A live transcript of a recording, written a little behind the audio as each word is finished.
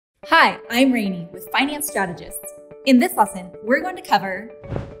Hi, I'm Rainey with Finance Strategists. In this lesson, we're going to cover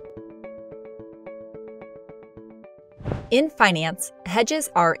In finance,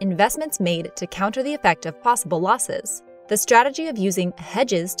 hedges are investments made to counter the effect of possible losses. The strategy of using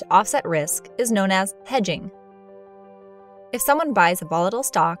hedges to offset risk is known as hedging. If someone buys a volatile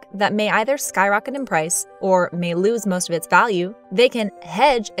stock that may either skyrocket in price or may lose most of its value, they can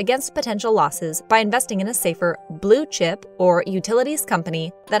hedge against potential losses by investing in a safer blue chip or utilities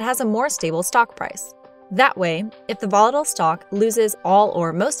company that has a more stable stock price. That way, if the volatile stock loses all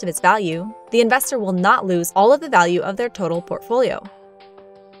or most of its value, the investor will not lose all of the value of their total portfolio.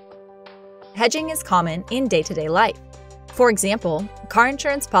 Hedging is common in day-to-day life. For example, car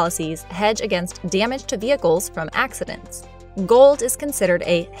insurance policies hedge against damage to vehicles from accidents. Gold is considered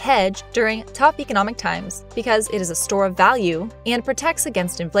a hedge during tough economic times because it is a store of value and protects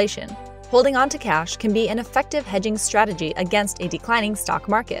against inflation. Holding on to cash can be an effective hedging strategy against a declining stock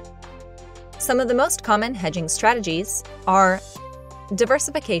market. Some of the most common hedging strategies are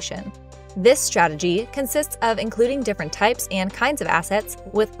diversification. This strategy consists of including different types and kinds of assets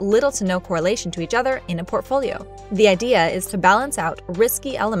with little to no correlation to each other in a portfolio. The idea is to balance out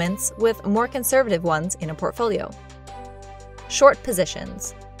risky elements with more conservative ones in a portfolio. Short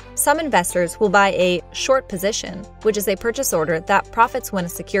positions. Some investors will buy a short position, which is a purchase order that profits when a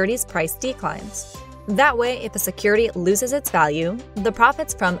security's price declines. That way, if a security loses its value, the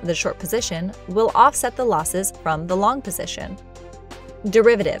profits from the short position will offset the losses from the long position.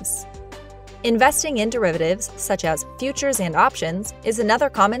 Derivatives. Investing in derivatives, such as futures and options, is another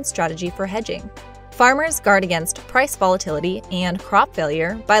common strategy for hedging. Farmers guard against price volatility and crop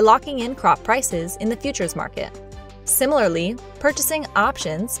failure by locking in crop prices in the futures market. Similarly, purchasing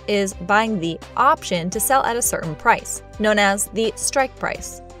options is buying the option to sell at a certain price, known as the strike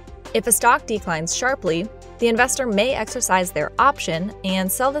price. If a stock declines sharply, the investor may exercise their option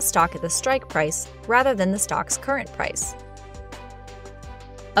and sell the stock at the strike price rather than the stock's current price.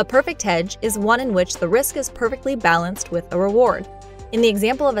 A perfect hedge is one in which the risk is perfectly balanced with a reward. In the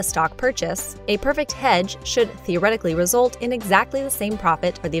example of a stock purchase, a perfect hedge should theoretically result in exactly the same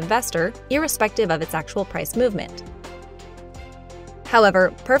profit for the investor, irrespective of its actual price movement.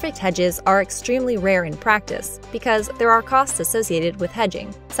 However, perfect hedges are extremely rare in practice because there are costs associated with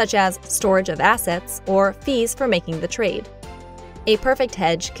hedging, such as storage of assets or fees for making the trade. A perfect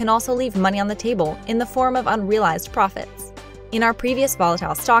hedge can also leave money on the table in the form of unrealized profits. In our previous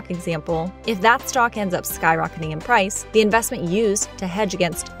volatile stock example, if that stock ends up skyrocketing in price, the investment used to hedge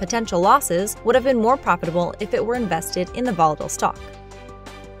against potential losses would have been more profitable if it were invested in the volatile stock.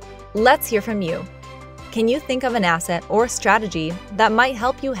 Let's hear from you. Can you think of an asset or strategy that might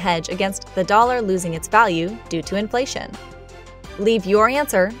help you hedge against the dollar losing its value due to inflation? Leave your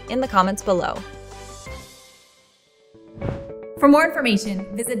answer in the comments below. For more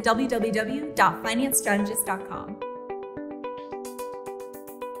information, visit www.financestrategists.com.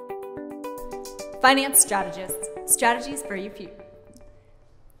 Finance Strategists, strategies for your future.